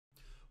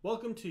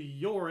Welcome to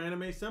Your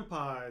Anime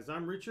Senpais.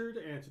 I'm Richard,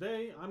 and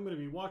today I'm going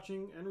to be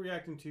watching and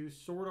reacting to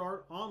Sword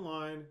Art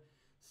Online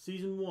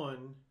Season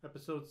 1,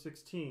 Episode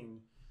 16.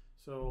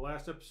 So,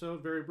 last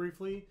episode, very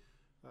briefly,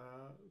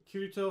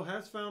 Kirito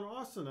has found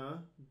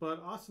Asuna,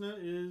 but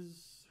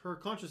her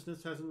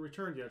consciousness hasn't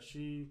returned yet.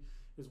 She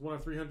is one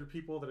of 300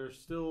 people that are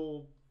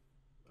still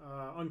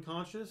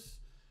unconscious,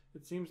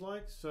 it seems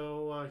like.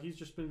 So, he's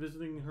just been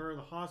visiting her in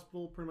the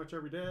hospital pretty much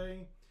every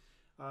day.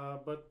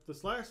 But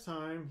this last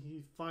time,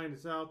 he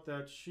finds out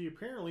that she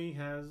apparently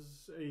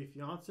has a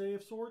fiance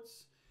of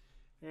sorts,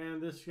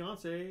 and this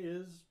fiance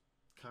is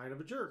kind of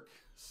a jerk.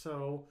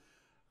 So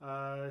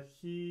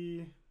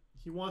he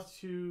wants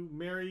to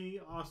marry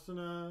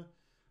Asuna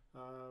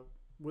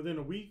within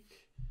a week,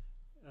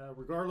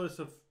 regardless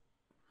of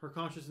her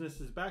consciousness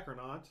is back or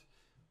not.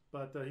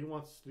 But he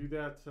wants to do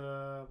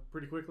that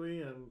pretty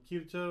quickly, and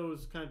Kirito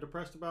is kind of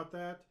depressed about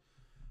that.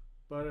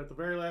 But at the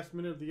very last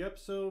minute of the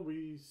episode,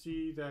 we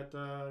see that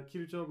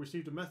Kirito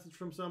received a message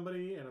from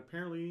somebody, and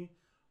apparently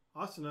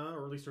Asuna,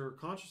 or at least her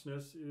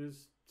consciousness,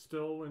 is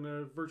still in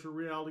a virtual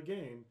reality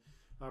game.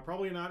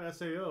 Probably not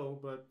SAO,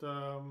 but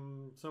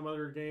some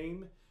other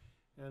game.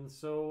 And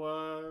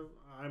so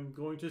I'm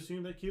going to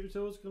assume that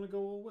Kirito is going to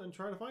go and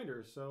try to find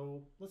her.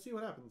 So let's see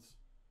what happens.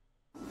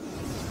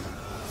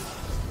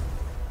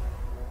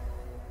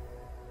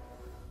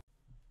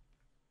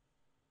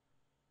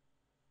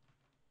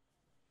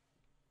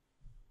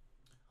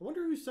 I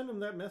wonder who sent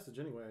him that message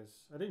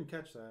anyways. I didn't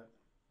catch that.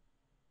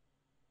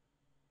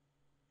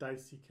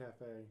 Dicey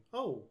Cafe.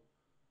 Oh!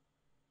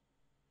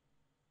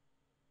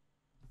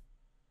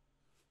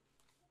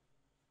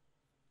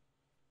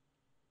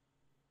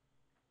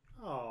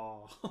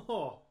 Oh.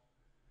 Oh,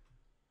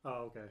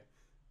 okay.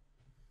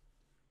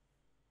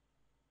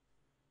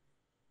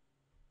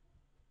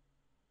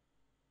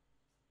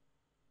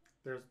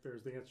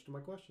 There's the answer to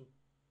my question.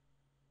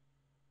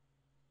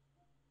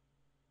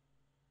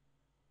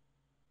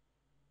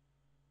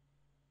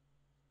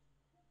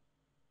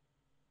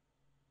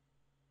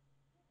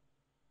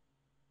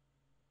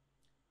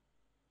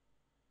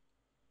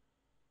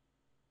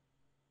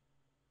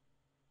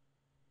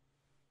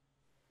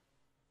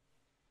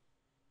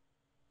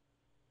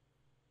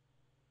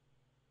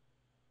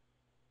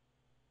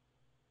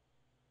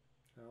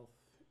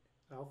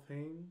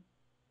 Alfheim.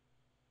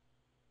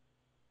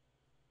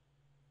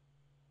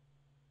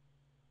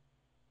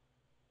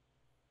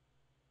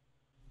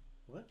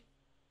 What?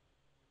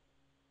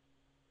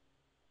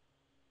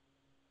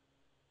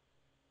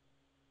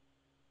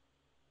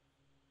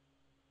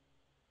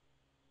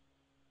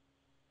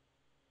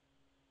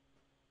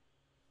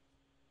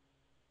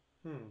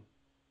 Hmm.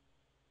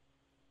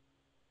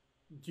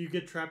 Do you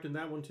get trapped in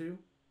that one too?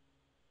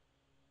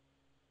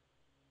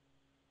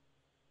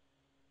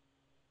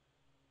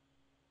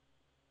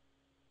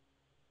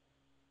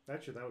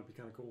 Actually, that would be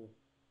kind of cool.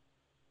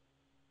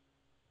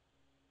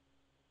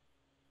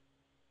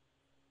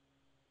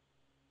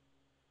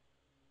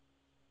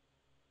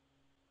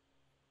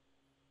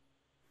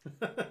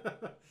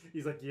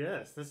 He's like,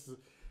 yes, this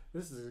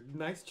is a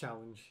nice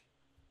challenge.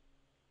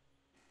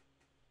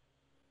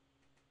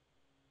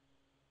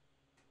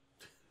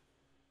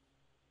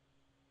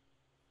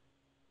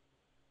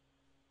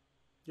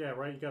 Yeah,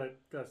 right. You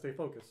gotta stay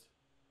focused.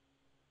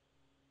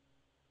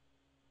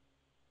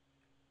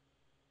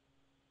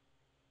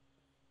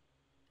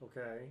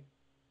 Okay,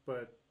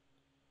 but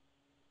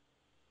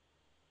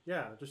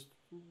yeah, just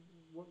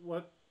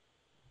what?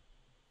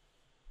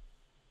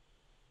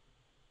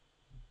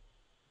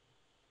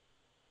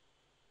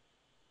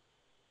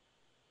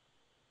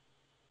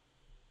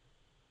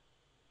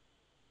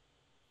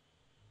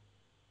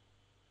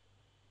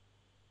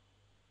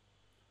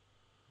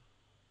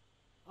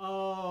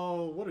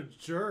 Oh, what a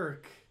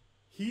jerk!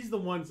 He's the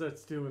ones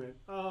that's doing it.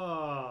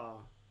 Ah,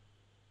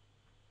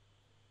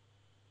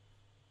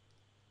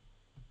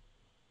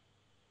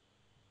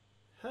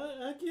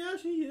 heck yeah,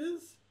 he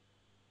is.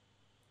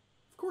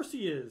 Of course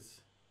he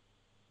is.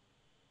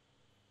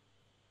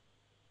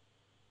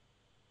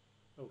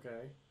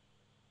 Okay.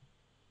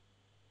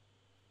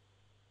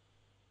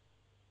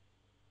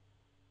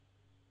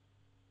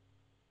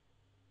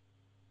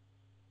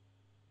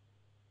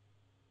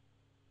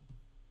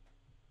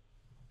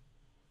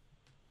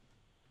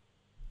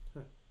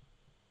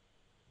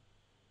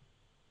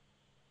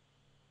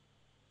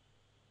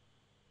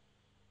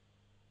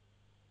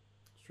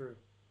 It's true.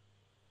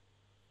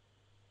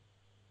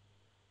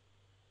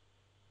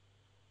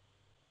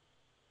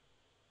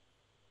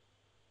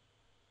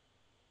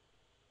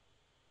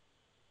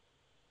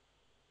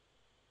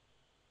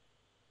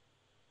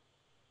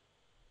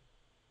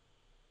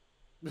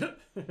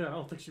 I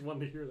don't think she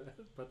wanted to hear that,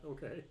 but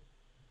okay.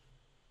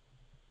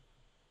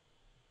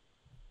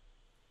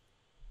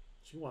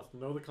 She wants to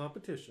know the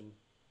competition.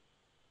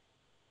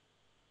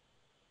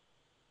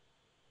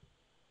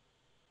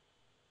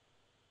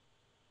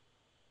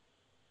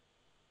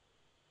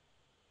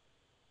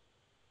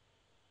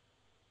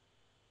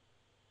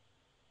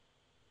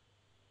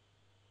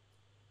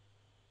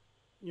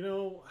 You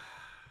know,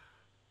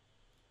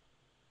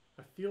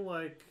 I feel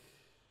like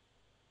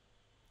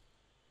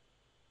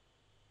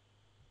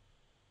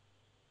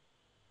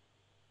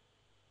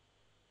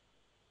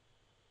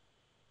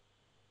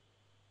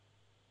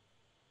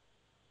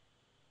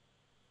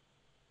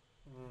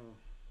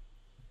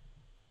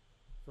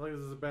feel like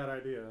this is a bad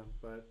idea,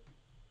 but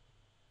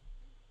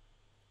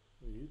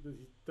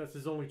that's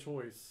his only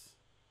choice.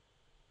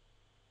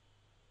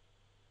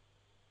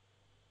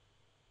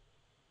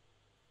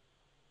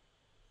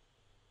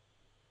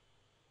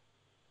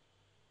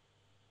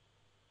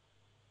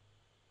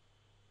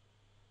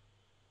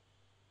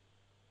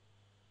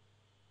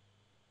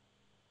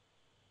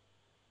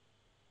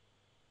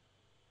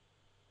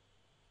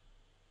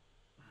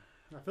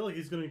 I feel like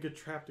he's going to get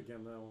trapped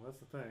again, though. That's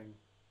the thing.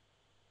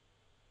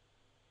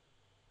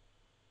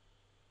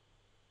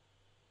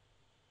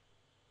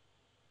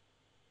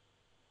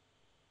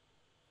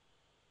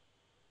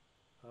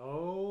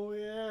 Oh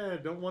yeah,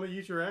 don't want to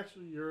use your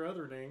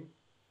other name,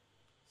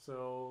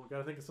 so got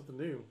to think of something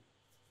new.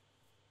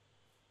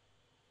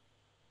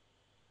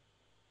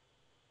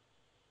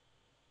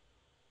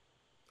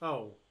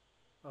 Oh,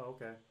 oh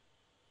okay.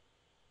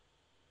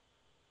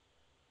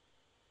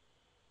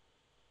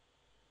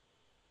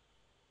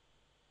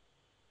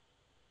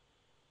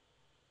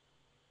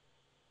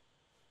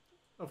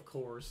 Of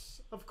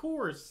course, of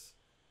course.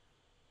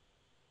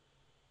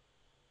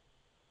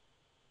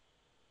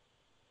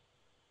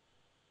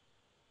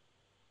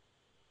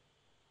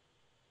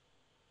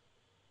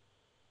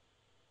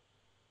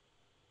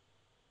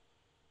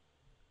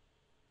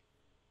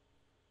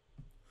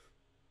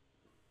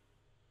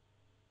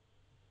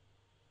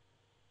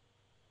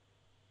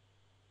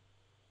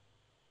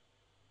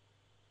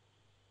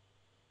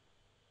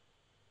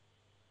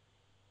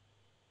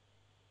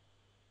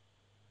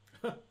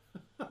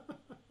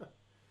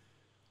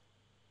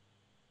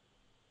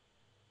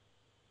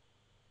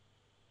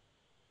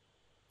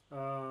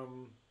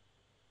 um,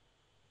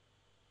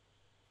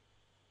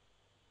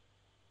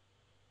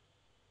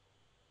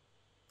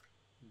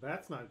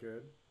 that's not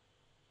good.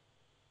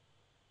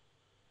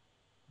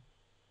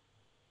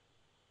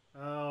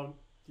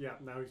 Yeah,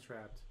 now he's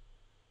trapped.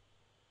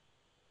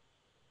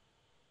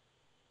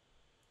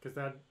 Cause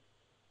that.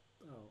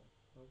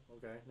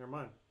 Okay, never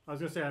mind. I was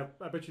gonna say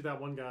I bet you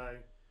that one guy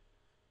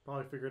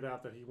probably figured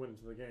out that he went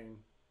into the game.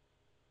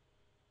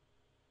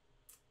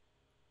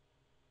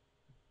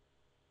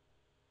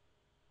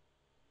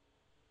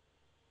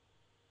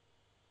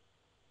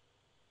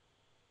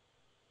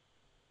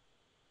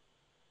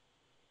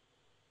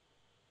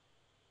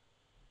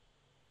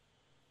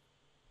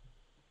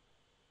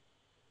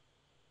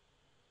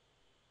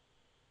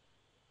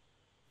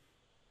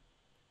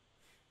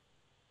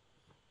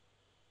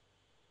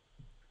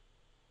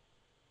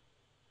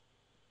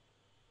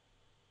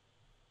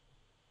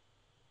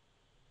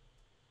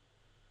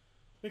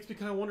 Makes me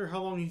kind of wonder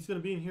how long he's gonna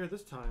be in here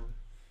this time.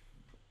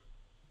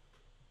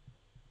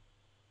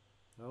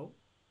 Oh,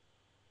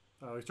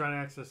 oh, he's trying to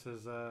access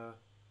his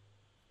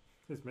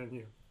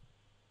menu.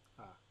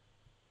 Ah,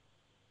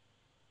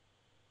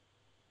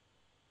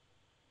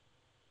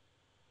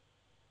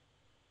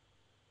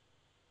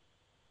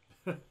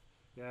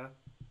 yeah.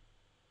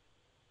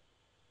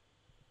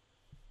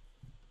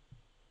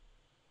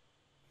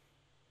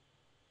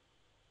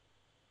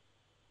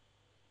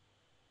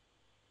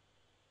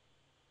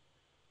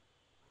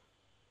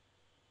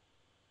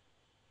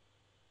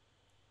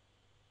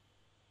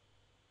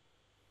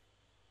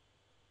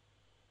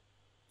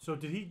 So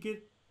did he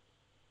get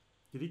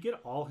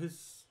all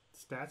his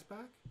stats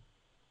back?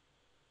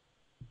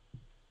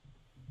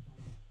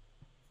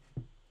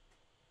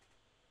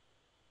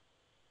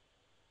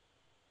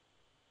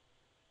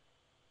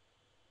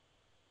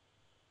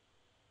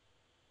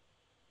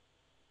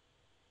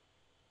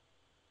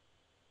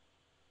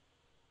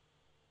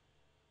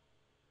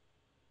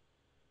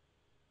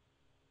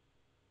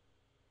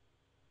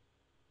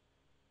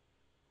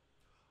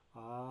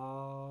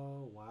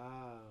 Oh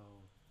wow.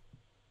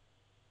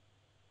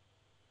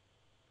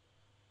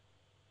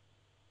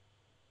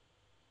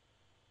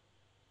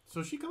 So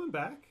is she coming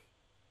back?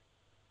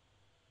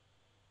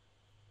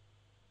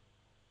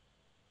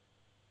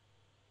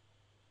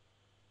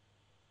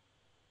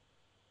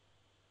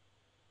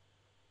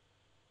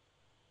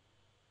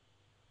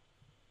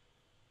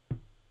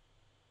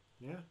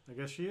 Yeah, I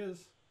guess she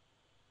is.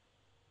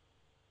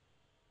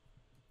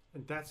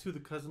 And that's who the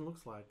cousin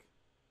looks like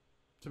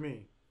to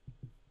me.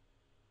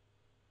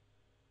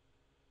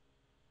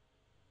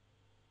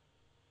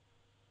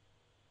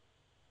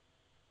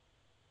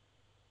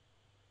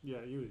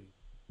 Yeah, Yui.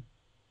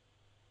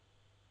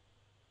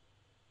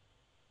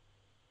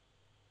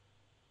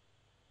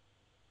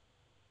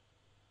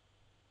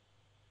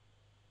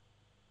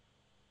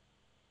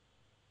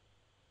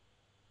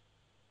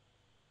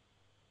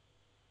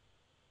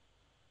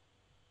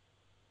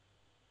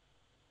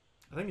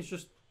 I think it's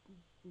just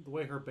the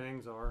way her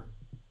bangs are.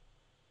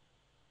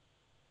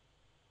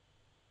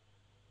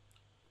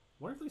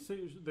 What if they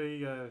say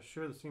they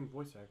share the same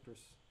voice actress?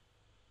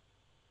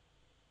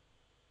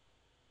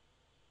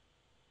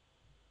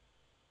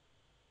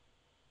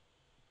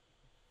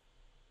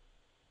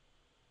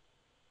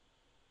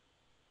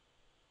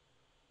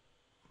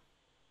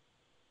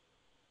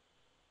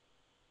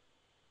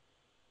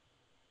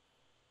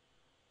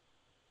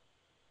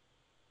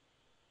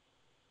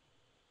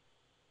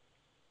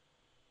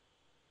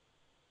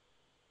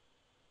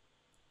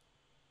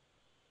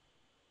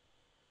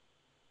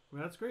 I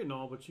mean, that's great and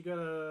all, but you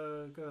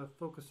gotta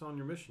focus on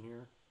your mission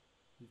here.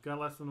 You've got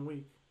less than a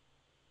week.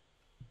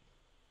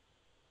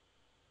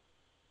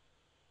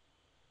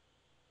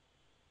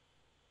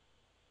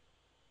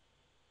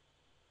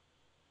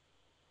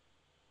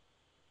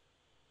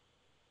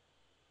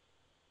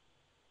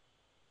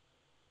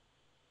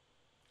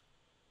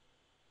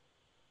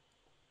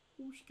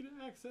 Oh, she get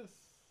access.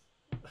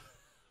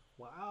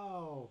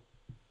 Wow.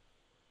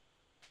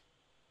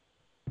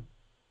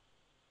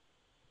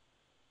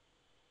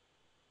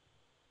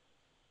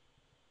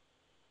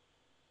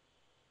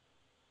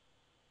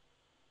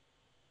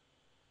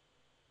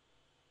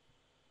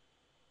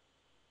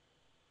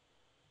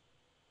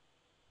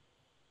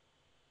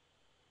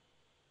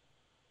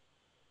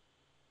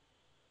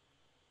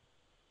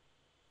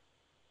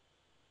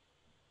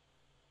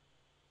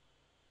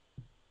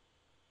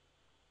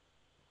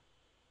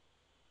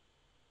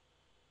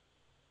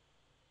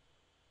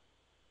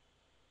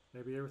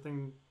 Maybe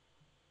everything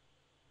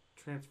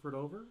transferred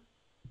over.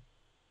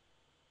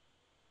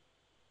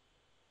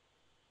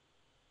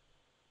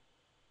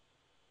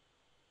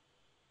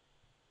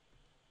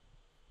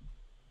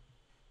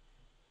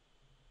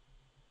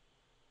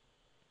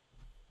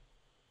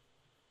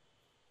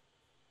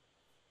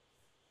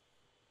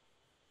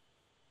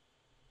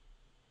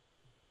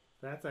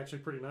 That's actually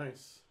pretty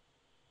nice.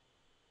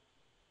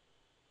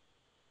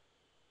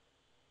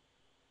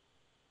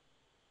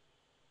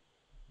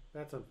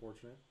 That's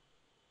unfortunate.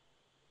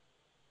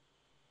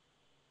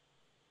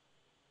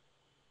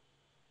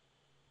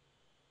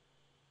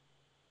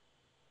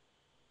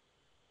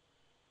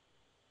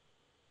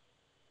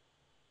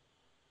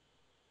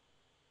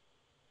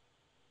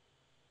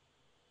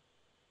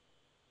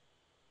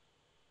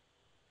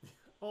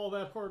 All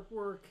that hard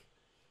work.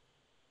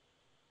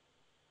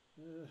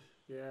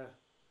 Yeah.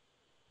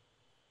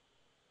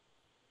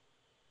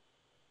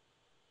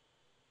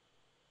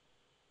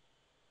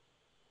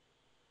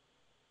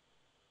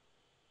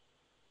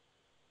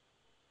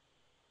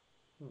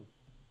 Hmm.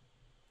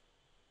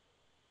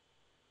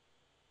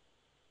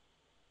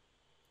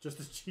 Just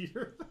a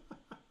cheater.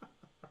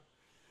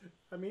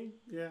 I mean,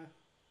 yeah.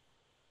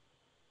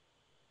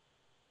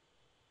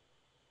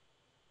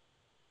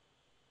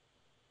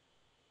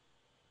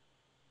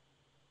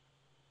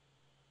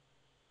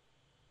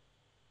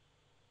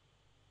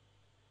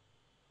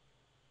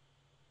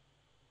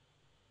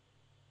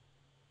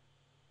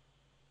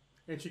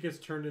 And she gets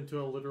turned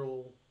into a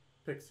literal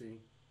pixie.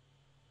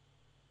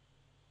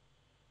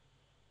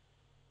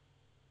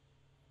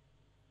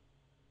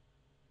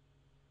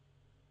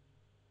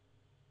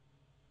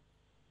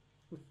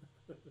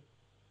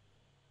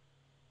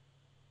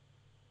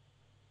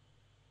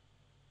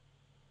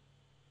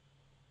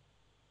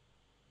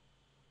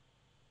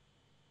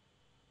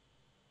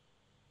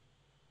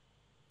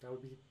 That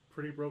would be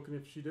pretty broken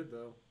if she did,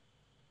 though.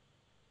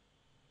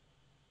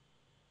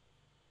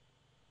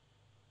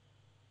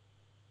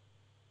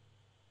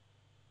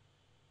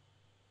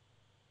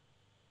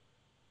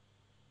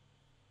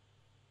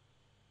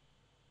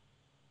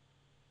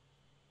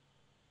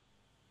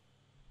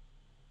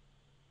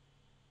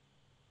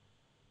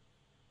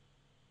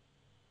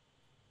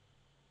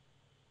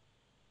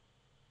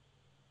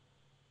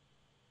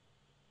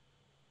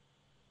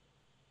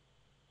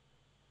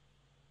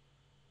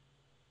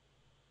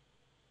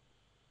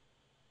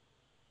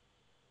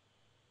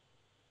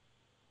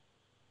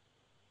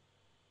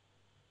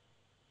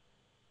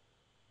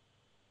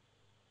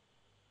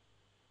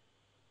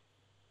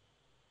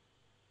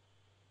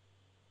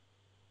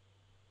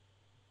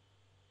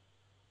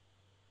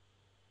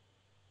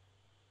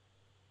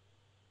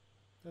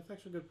 That's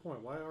actually a good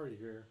point. Why are you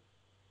here?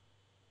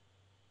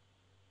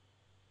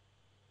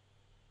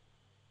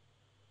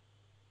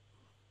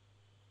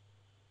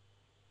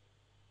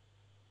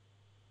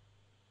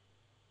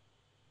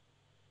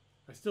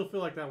 I still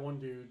feel like that one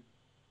dude.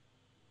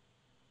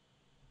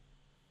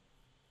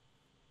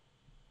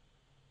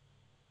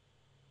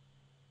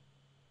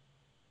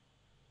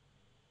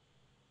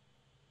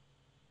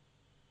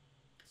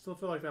 Still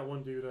feel like that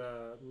one dude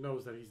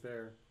knows that he's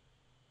there.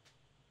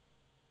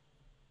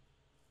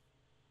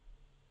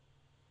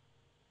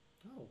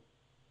 Oh,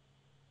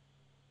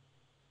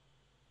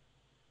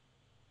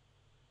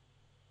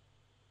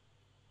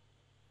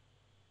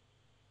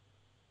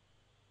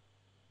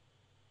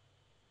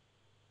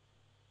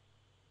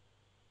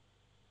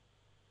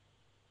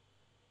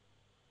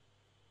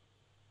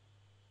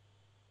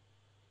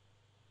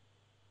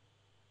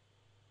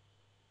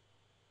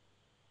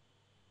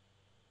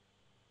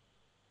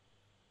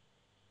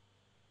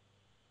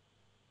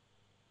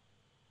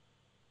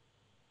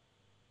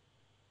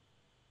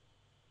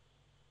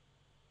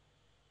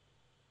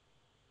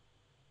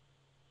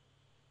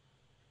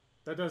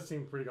 that does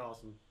seem pretty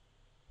awesome.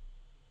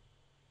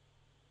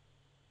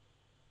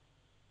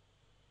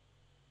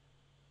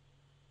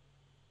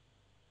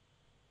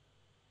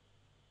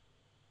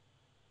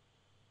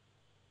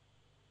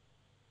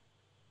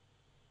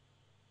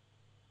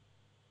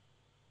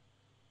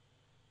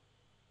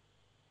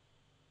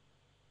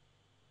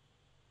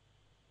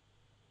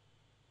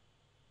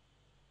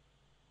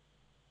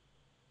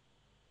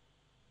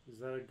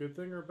 that a good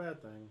thing or a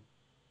bad thing?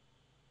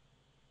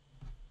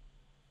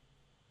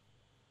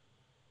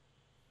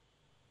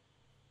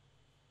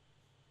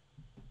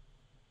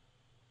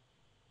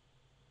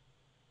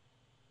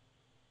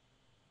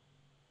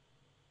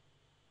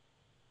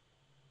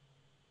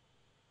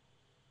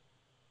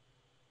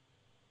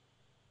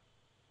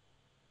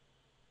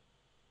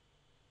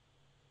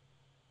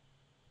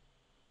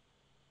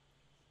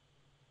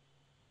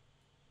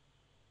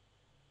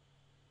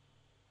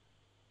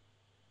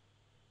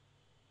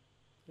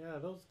 Yeah,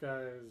 those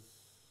guys.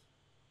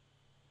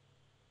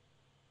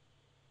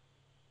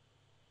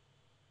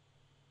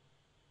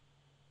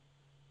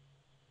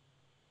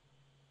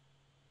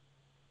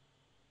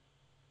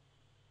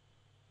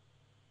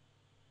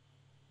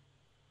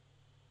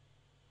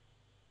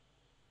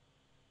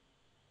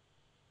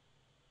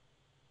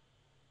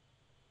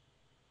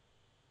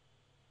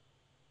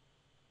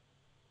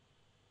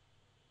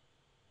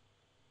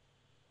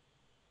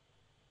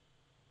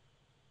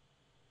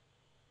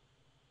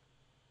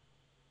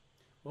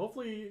 Well,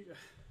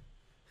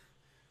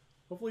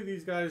 hopefully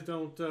these guys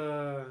don't.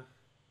 Ooh,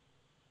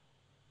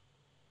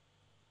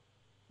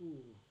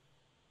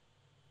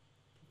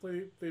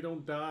 hopefully they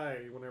don't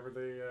die whenever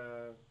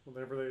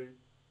they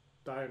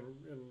die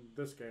in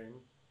this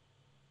game.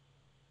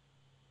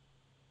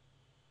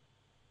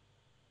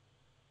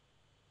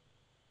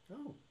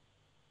 Oh,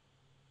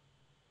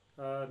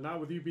 not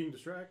with you being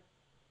distracted.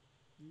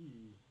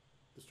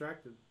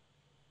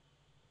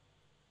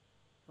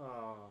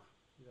 Ah,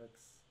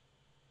 yikes.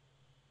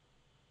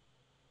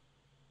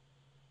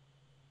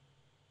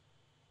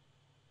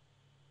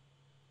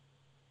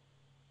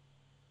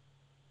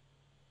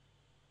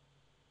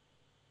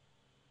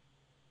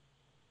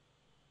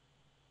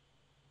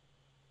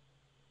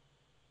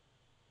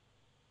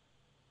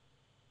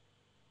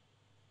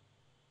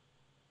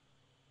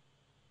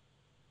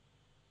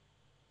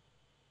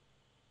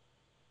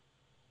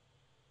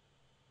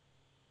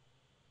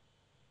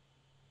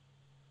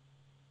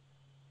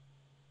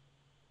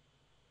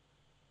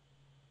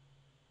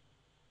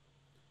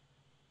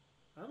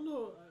 I don't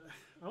know.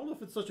 I don't know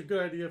if it's such a good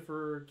idea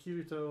for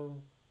Kirito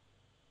to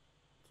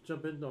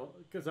jump in,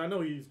 because I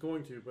know he's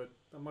going to, but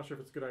I'm not sure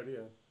if it's a good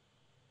idea.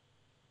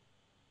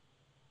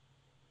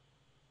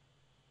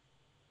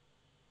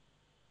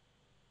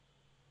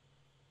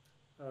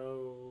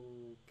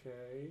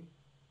 Okay.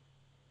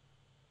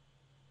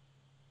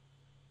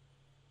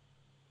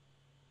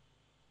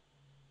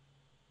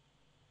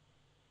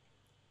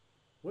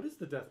 What is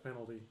the death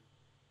penalty?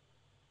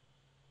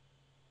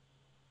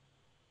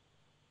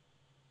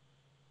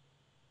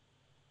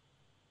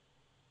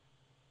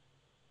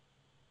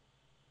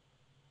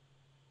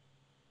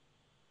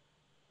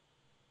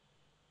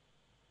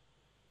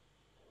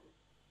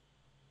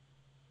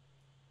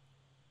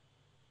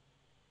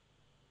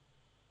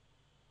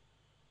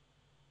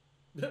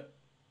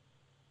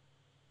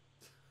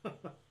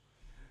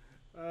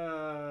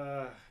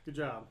 Good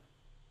job.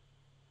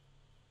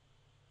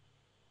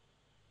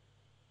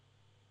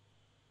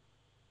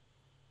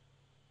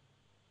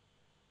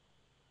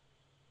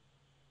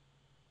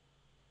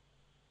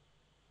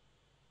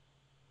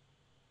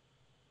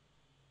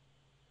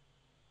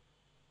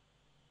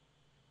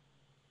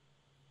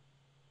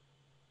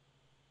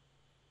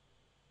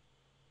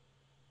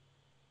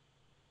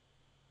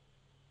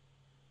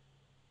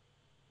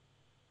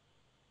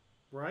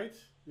 Right?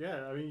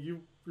 Yeah, I mean,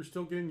 you're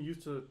still getting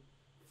used to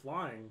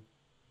flying.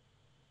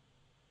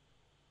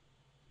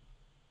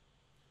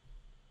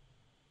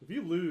 If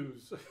you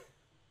lose,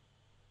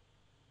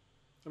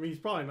 I mean, he's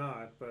probably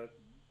not, but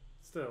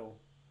still.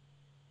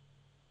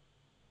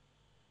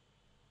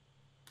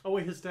 Oh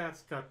wait, his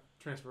stats got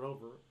transferred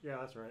over. Yeah,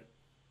 that's right.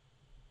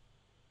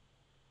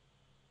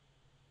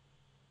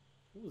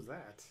 What was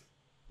that?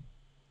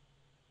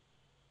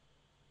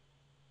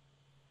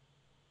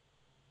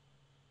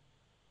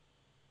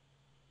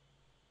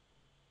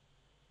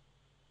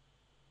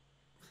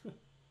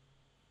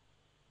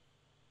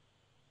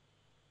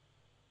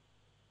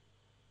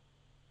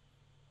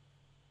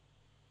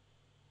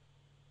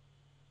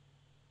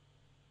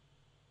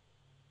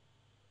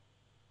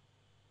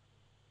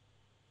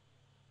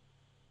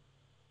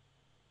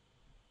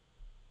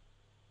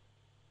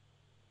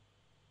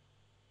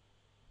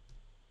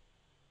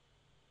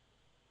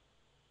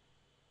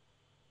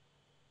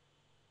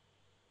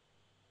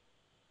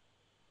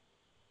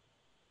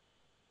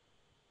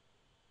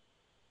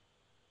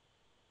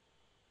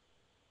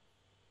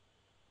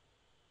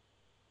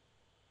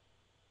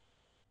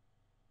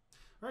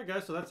 All right,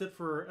 guys. So that's it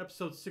for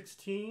episode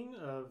 16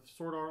 of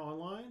Sword Art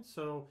Online.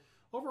 So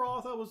overall,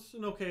 I thought it was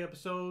an okay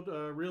episode.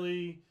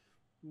 Really,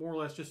 more or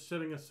less, just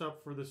setting us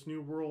up for this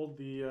new world,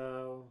 the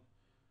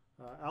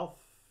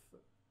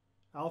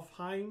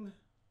Alfheim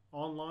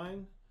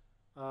Online,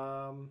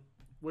 um,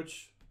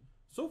 which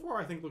so far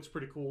I think looks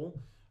pretty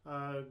cool.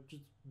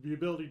 Just the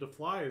ability to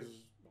fly is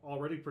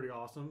already pretty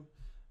awesome,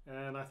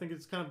 and I think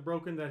it's kind of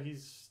broken that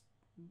he's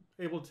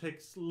able to take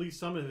at least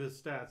some of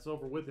his stats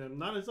over with him,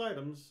 not his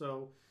items.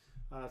 So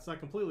it's not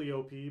completely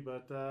OP,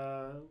 but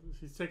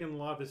he's taken a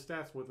lot of his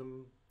stats with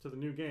him to the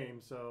new game.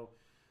 So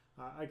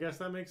I guess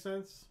that makes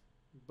sense.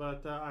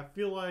 But I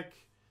feel like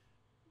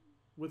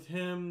with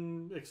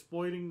him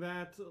exploiting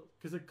that,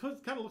 because it kind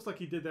of looks like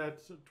he did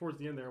that towards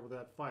the end there with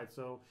that fight.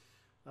 So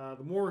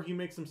the more he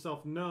makes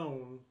himself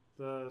known,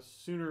 the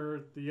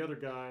sooner the other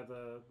guy,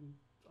 the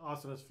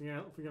Asuna's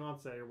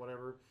fiance or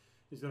whatever,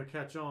 is going to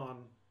catch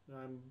on.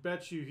 I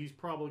bet you he's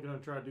probably going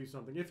to try to do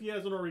something. If he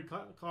hasn't already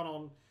caught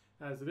on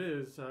as it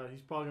is,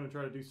 he's probably going to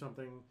try to do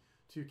something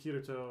to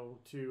Kirito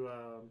to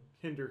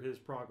hinder his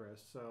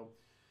progress. So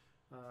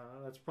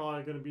that's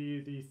probably going to be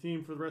the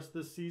theme for the rest of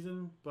this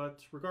season.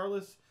 But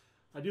regardless,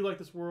 I do like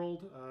this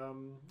world.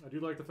 I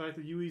do like the fact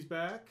that Yui's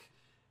back.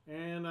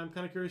 And I'm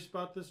kind of curious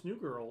about this new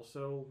girl.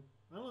 So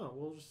I don't know.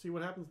 We'll just see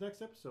what happens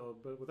next episode.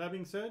 But with that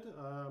being said,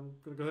 I'm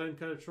going to go ahead and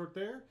cut it short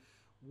there.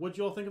 What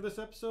do you all think of this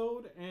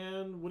episode?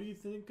 And what do you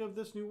think of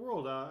this new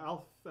world,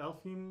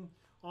 Alfheim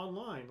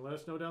Online? Let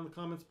us know down in the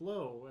comments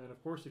below. And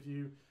of course, if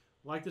you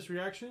like this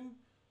reaction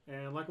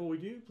and like what we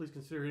do, please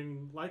consider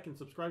hitting like and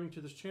subscribing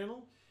to this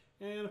channel.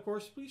 And of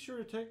course, be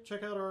sure to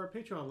check out our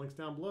Patreon links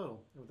down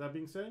below. And with that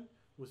being said,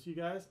 we'll see you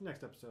guys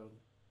next episode.